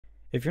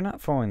If you're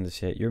not following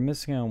this yet, you're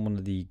missing out on one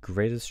of the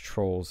greatest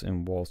trolls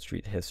in Wall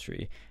Street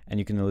history, and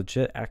you can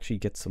legit actually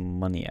get some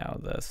money out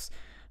of this.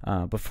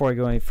 Before I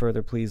go any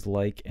further, please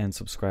like and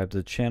subscribe to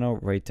the channel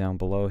right down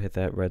below. Hit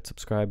that red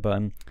subscribe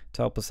button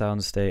to help us out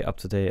and stay up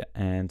to date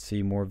and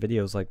see more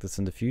videos like this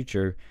in the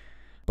future.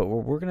 But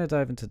what we're going to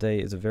dive into today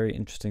is a very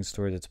interesting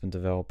story that's been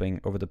developing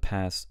over the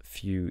past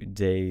few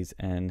days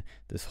and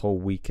this whole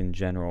week in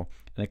general.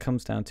 And it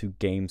comes down to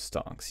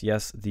GameStocks.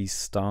 Yes, these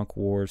stock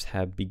wars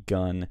have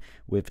begun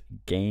with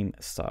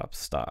GameStop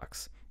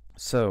stocks.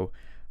 So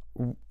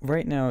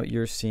right now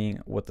you're seeing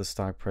what the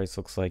stock price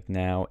looks like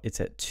now.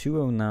 It's at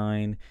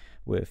 209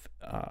 with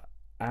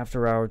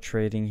after hour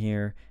trading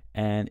here.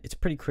 And it's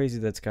pretty crazy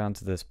that it's gotten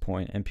to this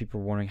point. And people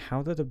are wondering,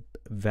 how did the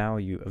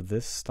value of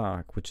this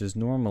stock, which is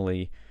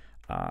normally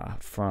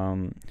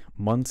from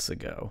months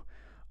ago,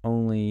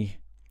 only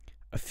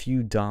a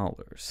few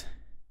dollars,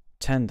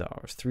 $10,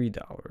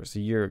 $3 a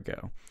year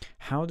ago,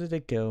 how did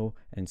it go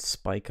and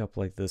spike up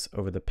like this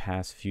over the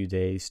past few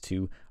days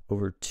to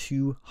over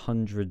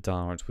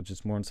 $200, which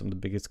is more than some of the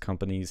biggest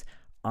companies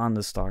on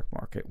the stock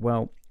market?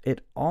 Well,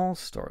 it all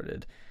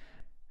started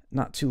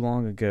not too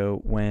long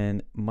ago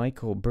when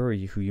Michael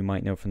Burry, who you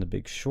might know from The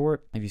Big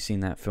Short, if you've seen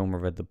that film or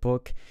read the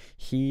book,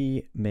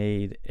 he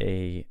made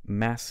a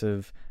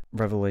massive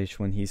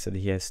revelation when he said that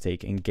he has a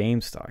stake in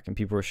GameStop, and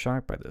people were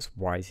shocked by this.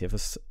 Why does he have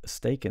a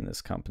stake in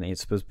this company?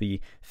 It's supposed to be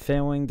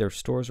failing. Their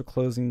stores are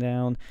closing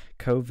down.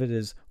 COVID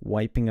is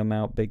wiping them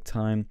out big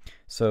time.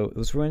 So it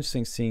was really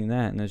interesting seeing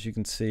that. And as you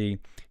can see,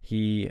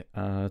 he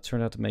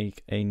turned out to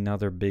make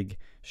another big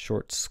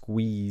short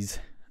squeeze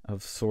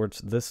of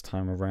sorts this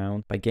time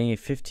around by getting a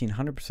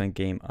 1,500%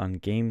 gain on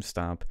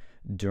GameStop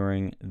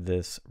during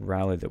this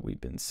rally that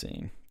we've been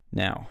seeing.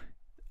 Now,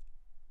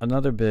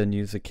 another bit of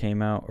news that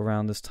came out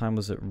around this time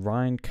was that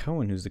Ryan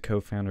Cohen, who's the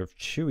co-founder of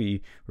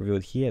Chewy,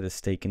 revealed he had a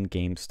stake in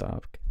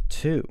GameStop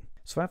too.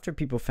 So after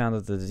people found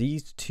out that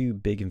these two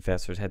big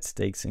investors had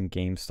stakes in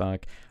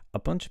GameStop, a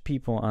bunch of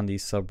people on the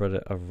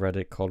subreddit of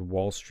Reddit called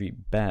Wall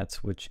Street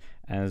Bets, which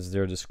as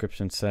their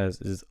description says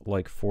is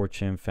like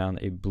 4chan found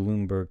a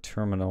Bloomberg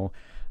terminal,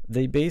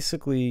 they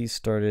basically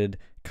started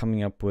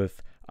coming up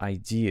with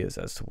ideas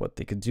as to what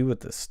they could do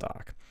with this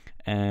stock.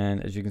 And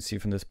as you can see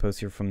from this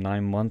post here from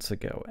 9 months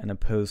ago and a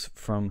post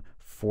from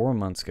 4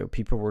 months ago,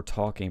 people were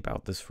talking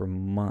about this for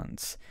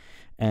months.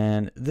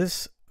 And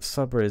this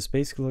subreddit is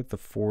basically like the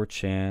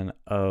 4chan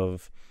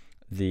of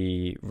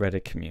the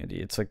Reddit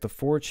community. It's like the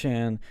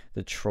 4chan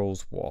that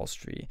trolls Wall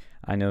Street.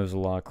 I know there's a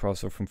lot of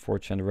crossover from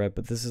 4chan to Reddit,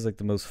 but this is like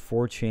the most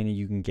 4chan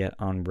you can get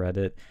on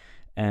Reddit.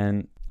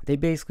 And they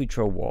basically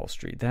troll Wall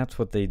Street. That's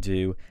what they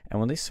do.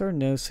 And when they started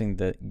noticing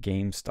that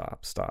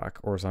GameStop stock,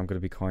 or as I'm going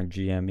to be calling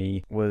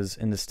GME, was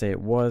in the state it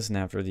was, and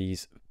after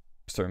these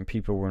certain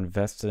people were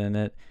invested in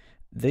it,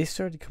 they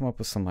started to come up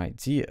with some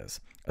ideas,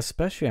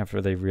 especially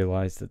after they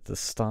realized that the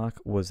stock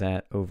was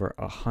at over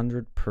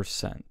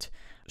 100%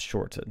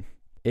 shorted.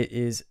 It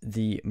is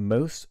the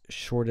most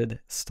shorted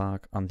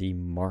stock on the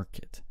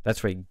market.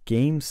 That's right,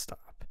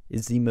 GameStop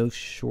is the most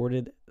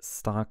shorted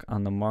stock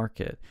on the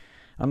market.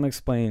 I'm going to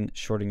explain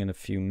shorting in a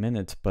few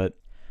minutes, but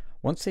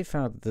once they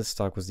found that this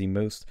stock was the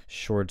most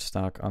short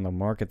stock on the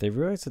market, they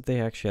realized that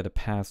they actually had a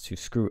path to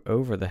screw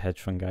over the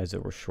hedge fund guys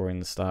that were shorting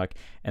the stock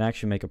and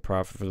actually make a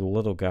profit for the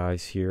little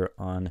guys here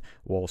on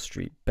Wall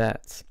Street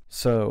Bets.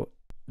 So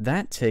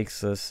that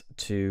takes us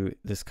to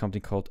this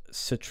company called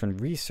Citron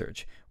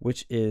Research,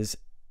 which is,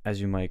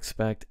 as you might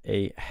expect,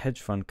 a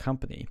hedge fund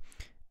company.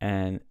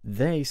 And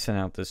they sent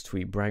out this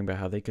tweet bragging about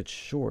how they could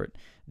short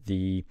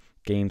the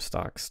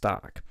GameStop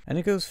stock. And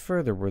it goes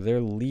further, where their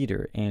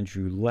leader,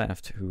 Andrew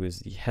Left, who is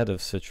the head of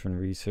Citron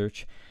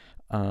Research,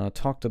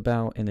 talked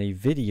about in a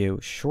video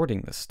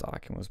shorting the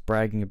stock and was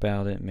bragging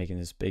about it and making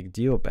this big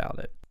deal about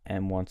it.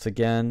 And once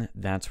again,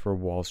 that's where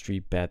Wall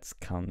Street Bets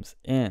comes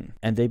in.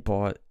 And they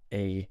bought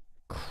a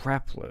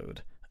crapload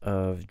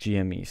of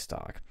GME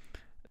stock.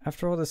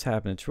 After all this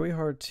happened, it's really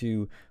hard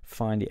to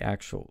find the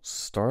actual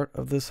start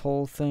of this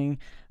whole thing.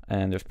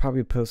 And there's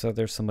probably a post out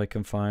there somebody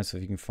can find, so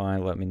if you can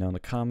find, let me know in the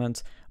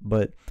comments.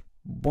 But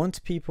once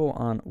people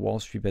on Wall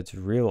Street Bets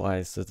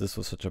realized that this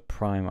was such a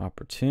prime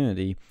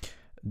opportunity,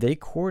 they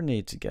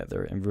coordinated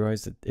together and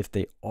realized that if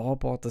they all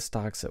bought the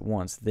stocks at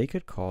once, they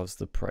could cause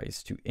the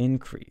price to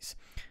increase.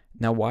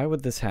 Now, why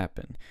would this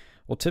happen?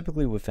 Well,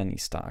 typically with any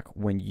stock,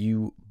 when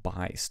you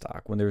buy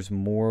stock, when there's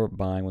more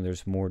buying, when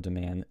there's more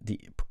demand, the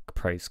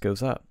price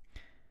goes up.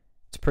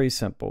 It's pretty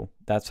simple.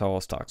 That's how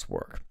all stocks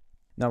work.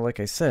 Now, like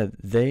I said,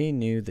 they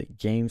knew that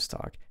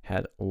GameStop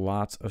had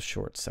lots of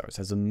short sellers,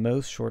 has the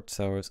most short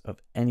sellers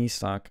of any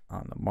stock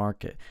on the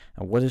market.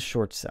 Now, what is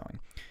short selling?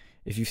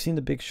 If you've seen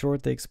The Big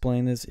Short, they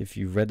explain this. If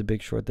you've read The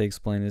Big Short, they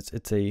explain this.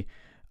 It's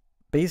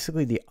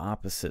basically the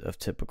opposite of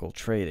typical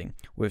trading.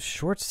 With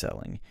short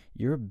selling,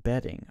 you're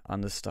betting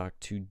on the stock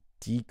to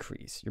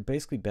decrease. You're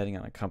basically betting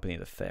on a company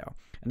to fail.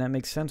 And that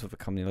makes sense with a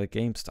company like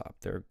GameStop.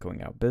 They're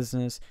going out of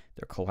business,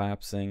 they're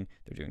collapsing,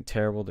 they're doing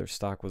terrible. Their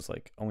stock was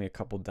like only a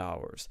couple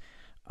dollars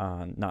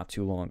not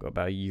too long ago,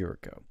 about a year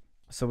ago.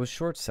 So with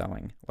short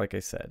selling, like I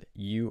said,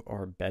 you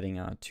are betting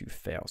on it to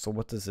fail. So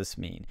what does this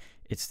mean?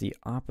 It's the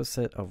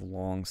opposite of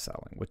long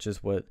selling, which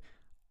is what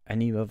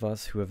any of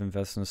us who have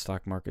invested in the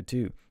stock market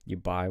do. You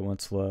buy when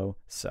it's low,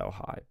 sell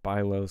high.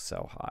 Buy low,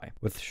 sell high.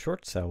 With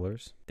short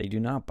sellers, they do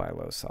not buy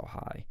low, sell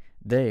high.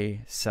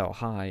 They sell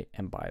high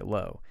and buy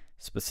low.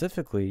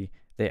 Specifically,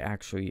 they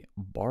actually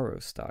borrow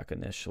stock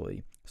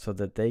initially so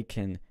that they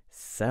can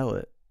sell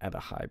it at a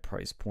high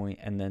price point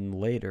and then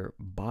later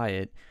buy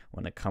it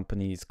when a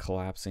company's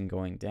collapsing,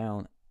 going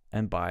down,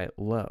 and buy it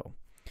low.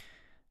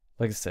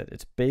 Like I said,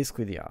 it's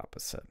basically the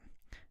opposite.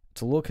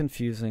 It's a little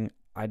confusing.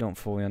 I don't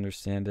fully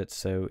understand it,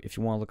 so if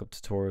you want to look up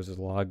tutorials, there's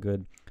a lot of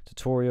good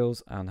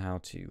tutorials on how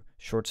to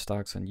short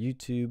stocks on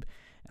YouTube,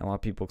 and a lot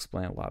of people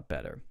explain it a lot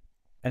better.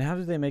 And how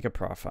do they make a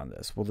profit on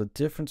this? Well, the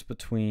difference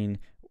between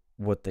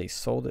what they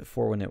sold it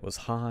for when it was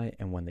high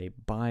and when they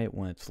buy it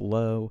when it's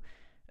low,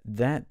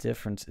 that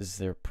difference is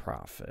their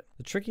profit.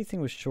 The tricky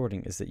thing with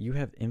shorting is that you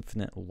have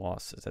infinite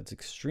losses. That's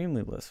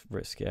extremely less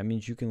risky. That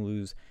means you can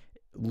lose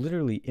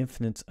literally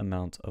infinite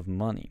amounts of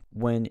money.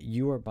 When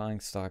you are buying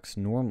stocks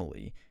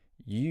normally,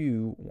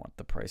 you want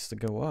the price to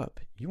go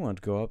up. You want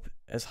it to go up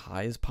as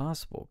high as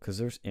possible because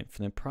there's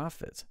infinite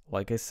profits.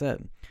 Like I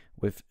said,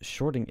 with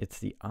shorting, it's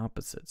the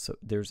opposite. So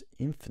there's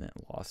infinite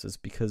losses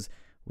because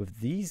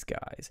with these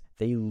guys,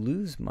 they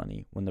lose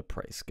money when the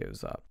price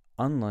goes up.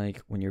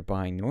 Unlike when you're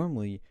buying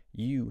normally,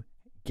 you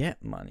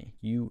get money,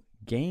 you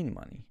gain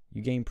money,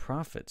 you gain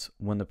profits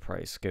when the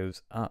price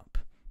goes up.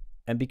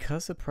 And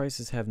because the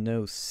prices have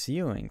no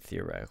ceiling,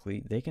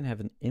 theoretically, they can have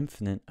an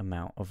infinite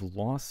amount of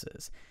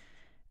losses.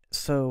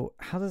 So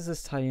how does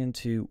this tie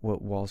into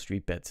what Wall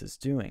Street Bets is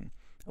doing?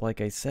 Like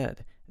I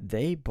said,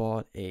 they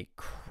bought a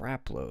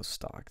crapload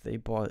stock. They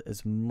bought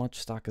as much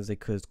stock as they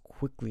could as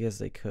quickly as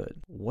they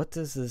could. What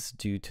does this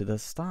do to the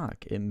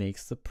stock? It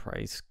makes the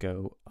price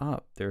go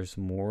up. There's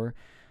more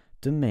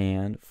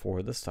demand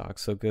for the stock,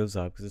 so it goes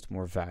up because it's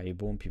more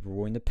valuable and people are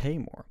willing to pay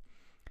more.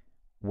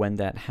 When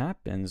that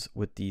happens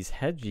with these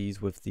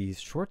hedgies, with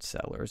these short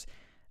sellers,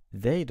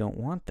 they don't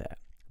want that.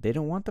 They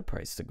don't want the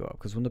price to go up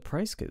because when the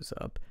price goes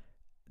up,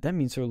 that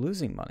means they're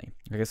losing money.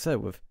 Like I said,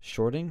 with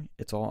shorting,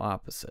 it's all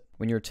opposite.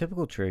 When you're a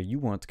typical trader, you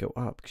want it to go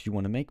up because you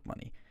want to make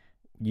money.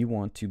 You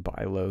want to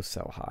buy low,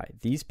 sell high.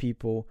 These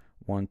people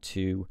want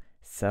to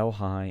sell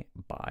high,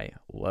 buy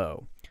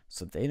low.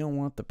 So they don't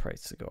want the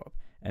price to go up.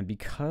 And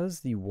because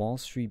the Wall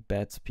Street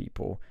Bets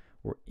people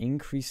were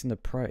increasing the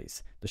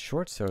price, the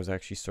short sellers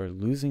actually started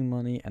losing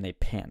money and they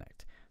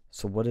panicked.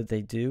 So what did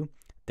they do?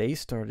 They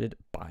started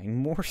buying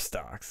more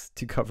stocks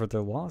to cover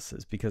their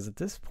losses because at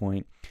this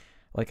point,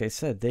 like I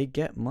said, they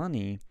get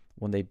money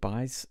when they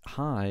buy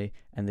high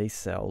and they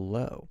sell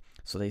low.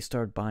 So they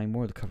started buying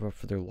more to cover up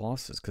for their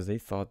losses because they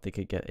thought they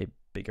could get a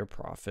bigger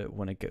profit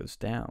when it goes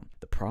down.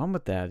 The problem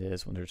with that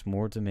is when there's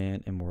more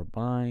demand and more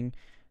buying,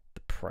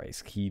 the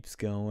price keeps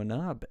going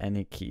up and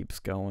it keeps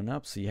going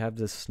up. So you have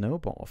this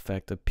snowball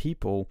effect of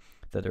people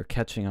that are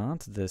catching on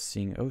to this,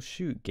 seeing, oh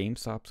shoot,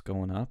 GameStop's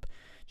going up.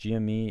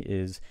 GME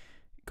is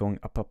going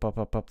up, up, up,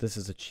 up, up. This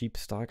is a cheap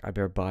stock. I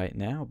better buy it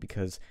now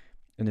because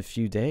in a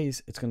few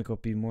days, it's going to go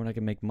up even more and I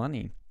can make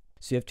money.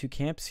 So you have two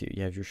camps here.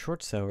 You have your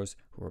short sellers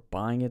who are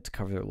buying it to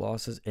cover their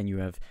losses, and you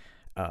have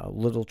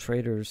little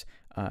traders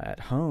at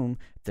home.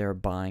 They're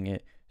buying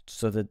it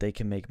so that they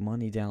can make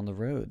money down the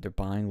road. They're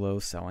buying low,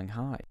 selling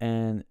high.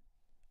 And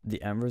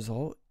the end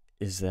result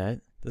is that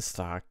the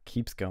stock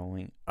keeps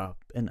going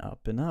up and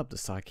up and up. The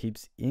stock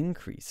keeps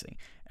increasing.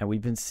 And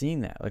we've been seeing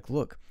that. Like,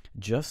 look,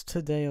 just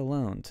today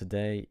alone,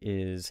 today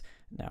is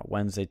now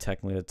Wednesday,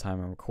 technically at the time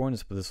I'm recording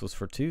this, but this was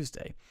for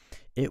Tuesday.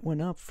 It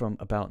went up from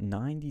about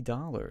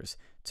 $90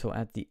 till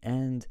at the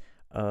end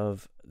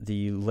of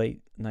the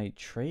late night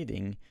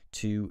trading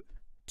to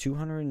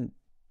 $200,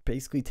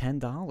 basically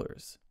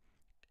 $10.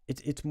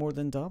 It's more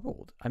than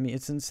doubled. I mean,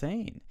 it's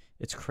insane.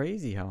 It's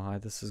crazy how high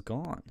this has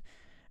gone.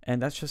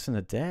 And that's just in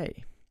a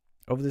day.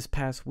 Over this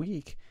past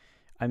week,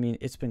 I mean,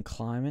 it's been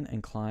climbing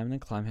and climbing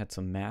and climbing. Had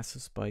some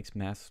massive spikes,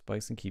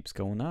 and keeps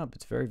going up.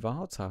 It's very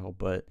volatile,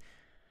 but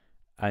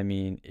I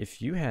mean,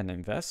 if you had an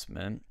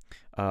investment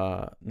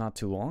not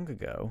too long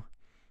ago,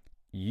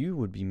 you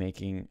would be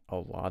making a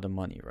lot of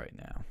money right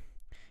now.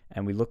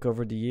 And we look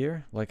over the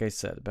year, like I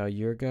said, about a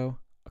year ago,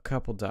 a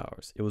couple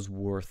dollars. It was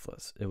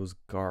worthless. It was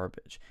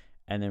garbage.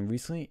 And then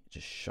recently, it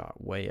just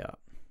shot way up.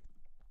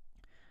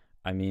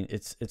 I mean,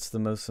 it's the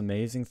most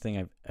amazing thing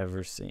I've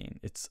ever seen.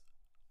 It's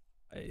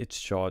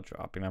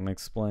jaw-dropping. I'm going to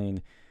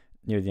explain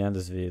near the end of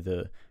this video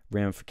the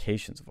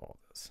ramifications of all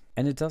this.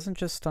 And it doesn't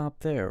just stop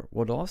there.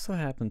 What also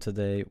happened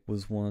today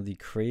was one of the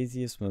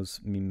craziest,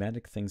 most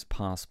mimetic things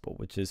possible,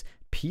 which is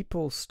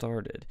people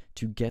started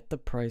to get the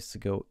price to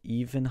go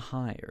even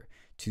higher,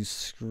 to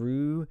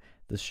screw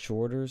the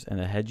shorters and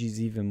the hedgies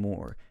even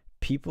more.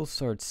 People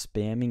started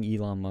spamming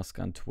Elon Musk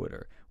on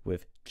Twitter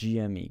with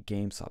GME,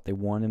 GameStop. They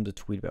want him to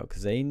tweet about it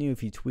because they knew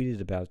if he tweeted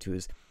about it to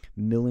his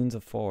millions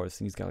of followers, I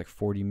think he's got like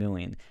 40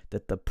 million,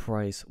 that the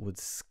price would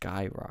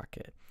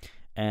skyrocket.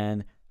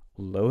 And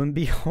lo and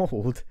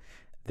behold,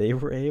 they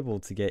were able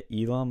to get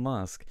Elon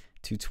Musk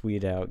to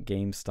tweet out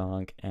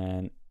GameStonk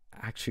and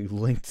actually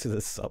link to the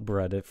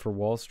subreddit for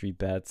Wall Street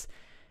Bets.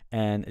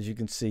 And as you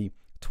can see,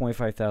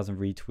 25,000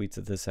 retweets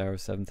at this hour,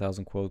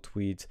 7,000 quote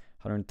tweets,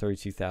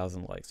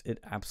 132,000 likes. It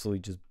absolutely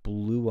just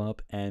blew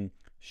up. And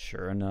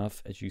sure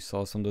enough, as you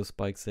saw some of those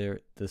spikes there,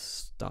 the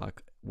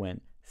stock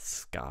went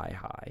sky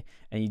high.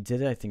 And he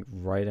did it, I think,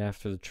 right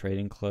after the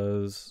trading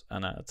close. I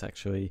know it's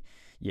actually,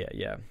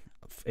 yeah,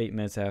 8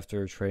 minutes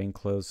after trading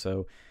close.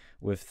 So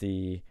with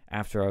the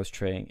after hours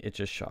trading, it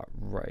just shot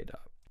right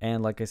up.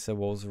 And like I said,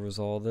 what was the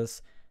result of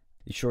this?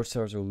 The short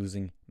sellers are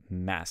losing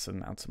massive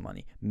amounts of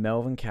money.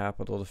 Melvin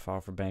Capital to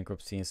file for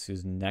bankruptcy and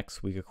sues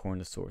next week,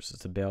 according to sources.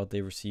 The bailout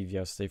they received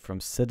yesterday from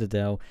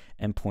Citadel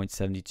and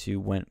Point72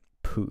 went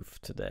poof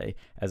today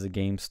as the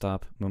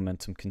GameStop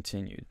momentum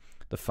continued.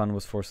 The fund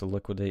was forced to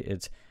liquidate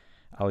its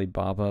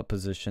Alibaba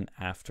position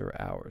after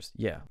hours.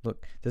 Yeah,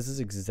 look, this is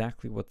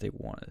exactly what they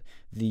wanted.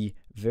 The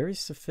very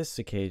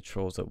sophisticated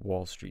trolls at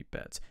Wall Street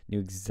Bets knew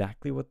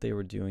exactly what they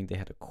were doing. They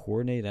had a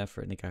coordinated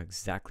effort and they got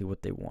exactly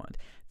what they wanted.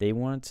 They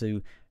wanted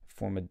to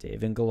form a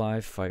David and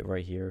Goliath fight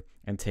right here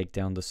and take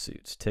down the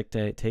suits, take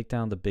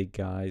down the big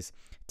guys,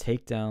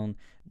 take down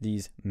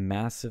these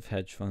massive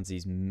hedge funds,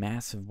 these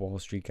massive Wall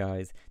Street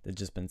guys that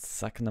just been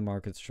sucking the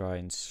markets dry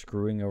and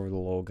screwing over the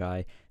little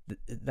guy.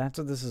 That's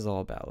what this is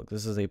all about. Look,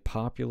 this is a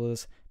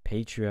populist,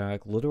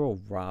 patriotic,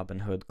 literal Robin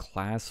Hood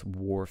class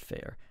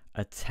warfare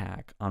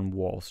attack on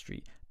Wall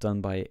Street done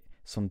by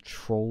some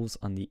trolls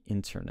on the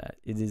internet.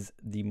 It is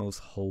the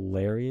most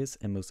hilarious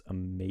and most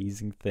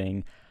amazing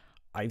thing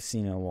I've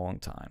seen in a long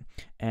time.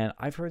 And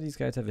I've heard these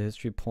guys have a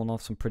history of pulling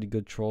off some pretty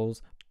good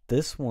trolls.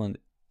 This one,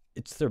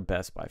 it's their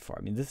best by far.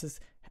 I mean, this is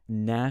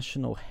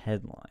national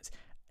headlines.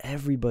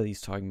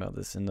 Everybody's talking about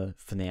this in the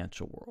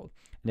financial world.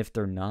 And if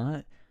they're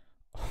not,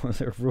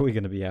 they're really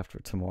going to be after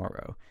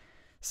tomorrow.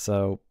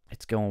 So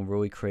it's going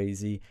really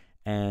crazy.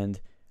 And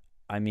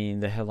I mean,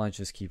 the headlines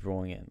just keep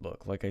rolling in.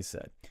 Look, like I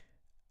said,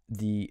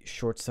 the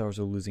short sellers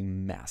are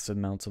losing massive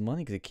amounts of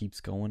money because it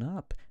keeps going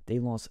up. They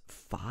lost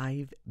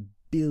 $5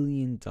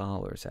 billion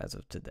as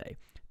of today.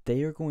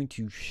 They are going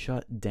to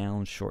shut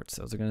down short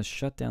sales. They're going to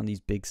shut down these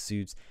big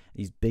suits,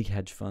 these big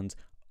hedge funds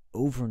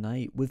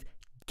overnight with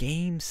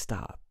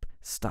GameStop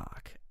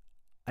stock.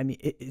 I mean,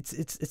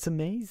 it's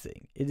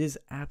amazing. It is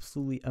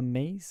absolutely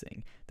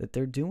amazing that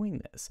they're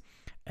doing this.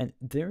 And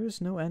there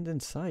is no end in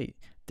sight.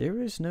 There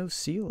is no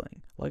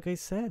ceiling. Like I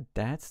said,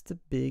 that's the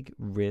big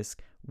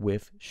risk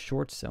with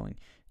short selling.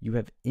 You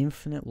have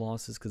infinite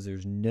losses because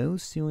there's no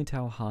ceiling to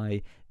how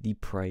high the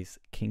price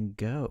can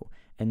go.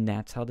 And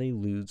that's how they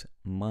lose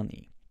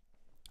money.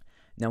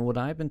 Now, what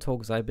I've been told,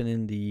 because I've been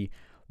in the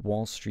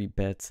Wall Street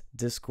Bets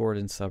Discord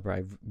and subreddit,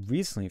 I've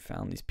recently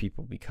found these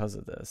people because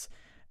of this.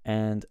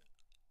 And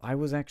I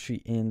was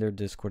actually in their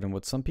Discord, and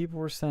what some people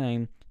were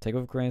saying, take it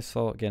with a grain of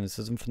salt. Again, this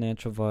isn't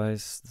financial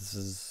advice. This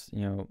is,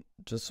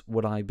 just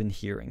what I've been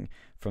hearing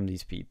from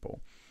these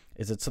people.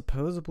 Is that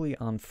supposedly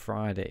on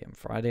Friday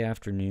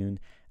afternoon,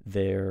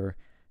 their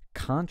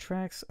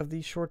contracts of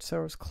these short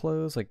sellers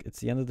close. Like, it's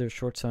the end of their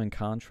short selling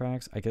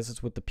contracts. I guess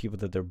it's with the people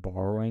that they're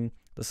borrowing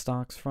the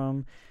stocks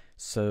from.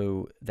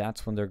 So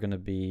that's when they're going to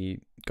be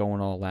going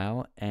all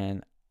out.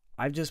 And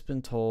I've just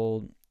been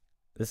told,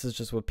 this is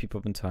just what people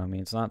have been telling me.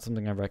 It's not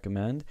something I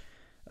recommend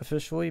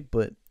officially,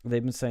 but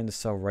they've been saying to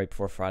sell right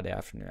before Friday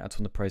afternoon. That's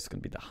when the price is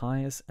going to be the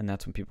highest, and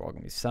that's when people are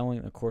going to be selling.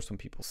 And of course, when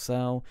people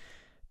sell,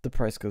 the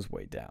price goes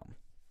way down.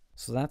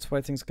 So that's why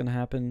I think it's going to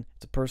happen.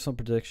 It's a personal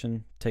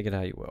prediction. Take it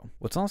how you will.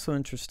 What's also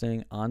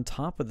interesting on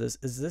top of this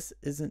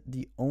isn't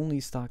the only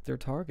stock they're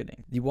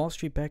targeting. The Wall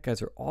Street Bet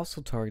guys are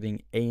also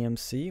targeting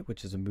AMC,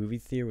 which is a movie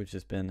theater which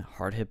has been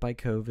hard hit by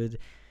COVID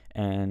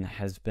and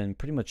has been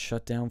pretty much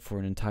shut down for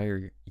an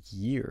entire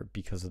year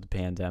because of the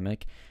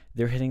pandemic.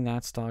 They're hitting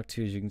that stock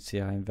too. As you can see,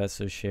 I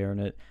invested a share in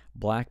it.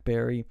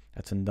 BlackBerry,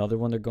 that's another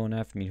one they're going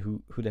after. I mean,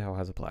 who the hell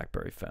has a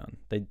BlackBerry phone?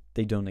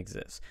 They don't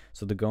exist.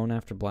 So they're going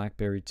after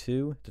BlackBerry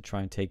too to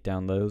try and take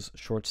down those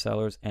short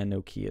sellers, and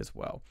Nokia as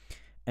well.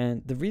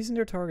 And the reason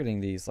they're targeting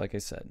these, like I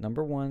said,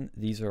 number one,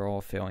 these are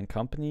all failing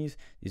companies.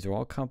 These are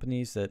all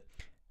companies that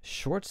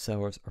short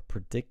sellers are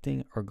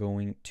predicting are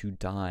going to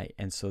die,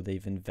 and so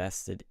they've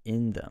invested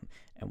in them.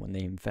 And when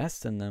they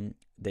invest in them,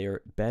 they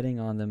are betting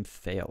on them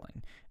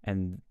failing,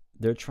 and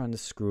they're trying to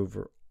screw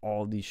over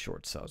all these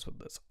short sellers with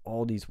this,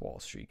 all these Wall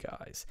Street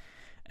guys.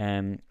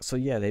 And so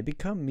yeah, they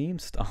become meme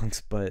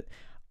stocks, but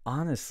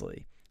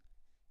honestly,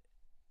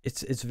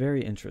 it's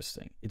very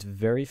interesting. It's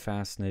very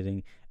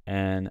fascinating,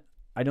 and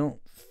I don't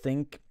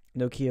think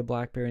Nokia,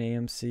 BlackBerry,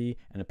 and AMC,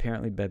 and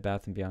apparently Bed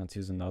Bath & Beyond 2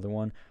 is another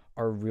one,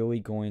 are really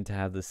going to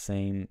have the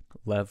same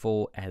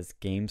level as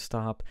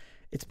GameStop.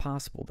 It's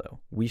possible, though.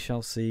 We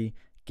shall see.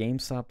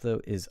 GameStop,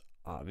 though, is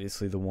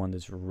obviously the one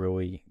that's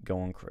really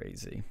going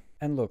crazy.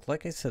 And look,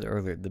 like I said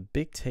earlier, the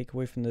big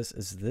takeaway from this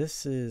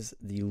is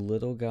the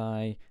little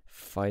guy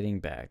fighting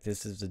back.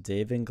 This is the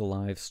David and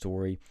Goliath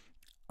story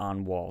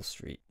on Wall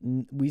Street.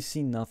 We've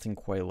seen nothing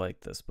quite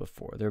like this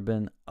before. There have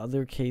been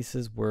other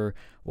cases where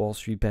Wall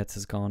Street Bets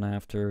has gone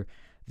after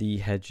the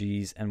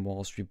hedgies and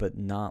Wall Street, but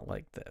not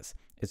like this.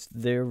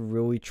 They're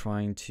really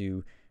trying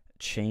to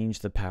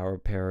changed the power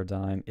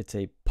paradigm. It's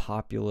a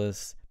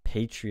populist,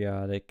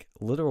 patriotic,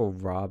 literal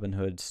Robin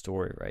Hood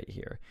story right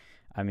here.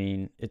 I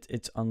mean,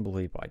 it's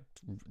unbelievable.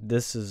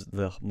 This is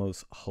the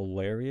most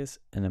hilarious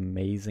and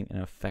amazing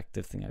and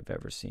effective thing I've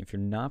ever seen. If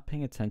you're not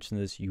paying attention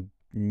to this, you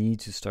need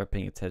to start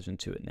paying attention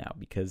to it now,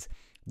 because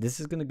this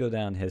is going to go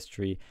down in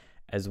history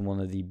as one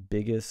of the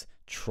biggest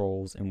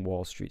trolls in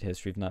Wall Street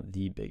history, if not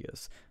the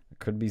biggest. There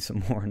could be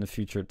some more in the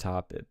future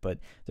top it, but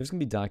there's going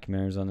to be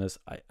documentaries on this.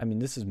 I mean,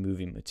 this is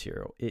movie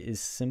material. It is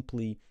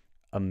simply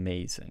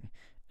amazing.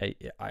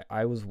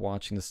 I was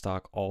watching the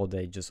stock all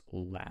day just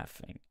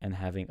laughing and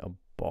having a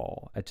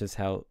ball at just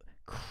how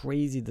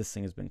crazy this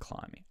thing has been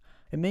climbing.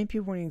 And many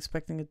people weren't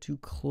expecting it to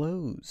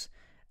close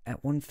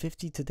at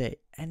 150 today,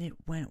 and it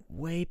went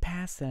way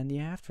past that in the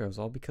after. It was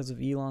all because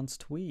of Elon's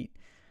tweet.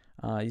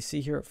 You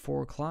see here at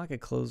 4 o'clock, it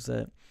closed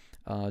at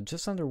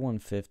just under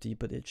 150,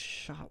 but it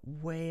shot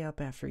way up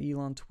after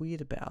Elon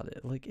tweeted about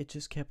it. Like, it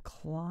just kept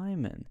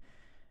climbing.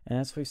 And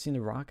that's why we've seen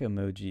the rocket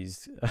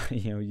emojis,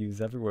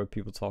 used everywhere.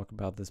 People talk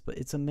about this, but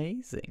it's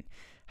amazing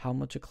how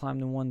much it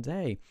climbed in one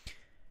day.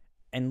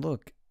 And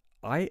look,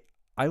 I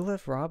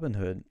left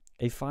Robinhood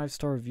a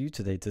 5-star review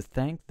today to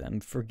thank them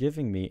for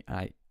giving me,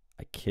 I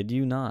kid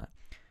you not,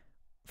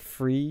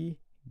 free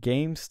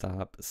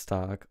GameStop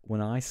stock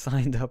when I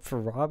signed up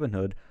for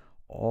Robinhood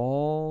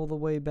all the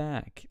way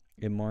back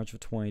in March of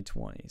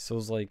 2020. So it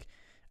was like,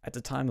 at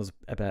the time it was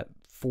about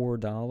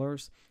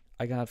 $4.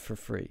 I got it for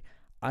free.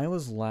 I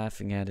was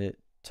laughing at it,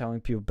 telling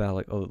people about,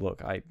 like, oh,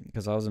 look,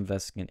 because I was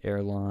investing in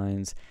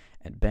airlines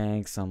and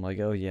banks. I'm like,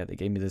 oh yeah, they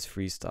gave me this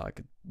free stock.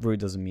 It really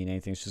doesn't mean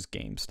anything. It's just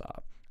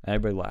GameStop. And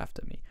everybody laughed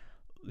at me.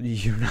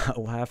 You're not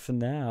laughing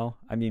now.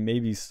 I mean,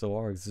 maybe you still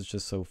are, because it's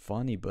just so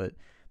funny, but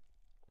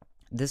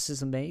this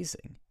is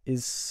amazing.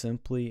 Is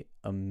simply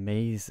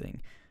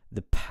amazing.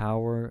 The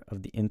power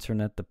of the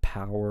internet, the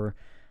power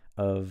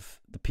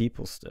of the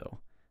people still.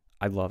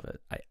 I love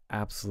it. I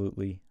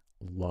absolutely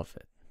love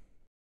it.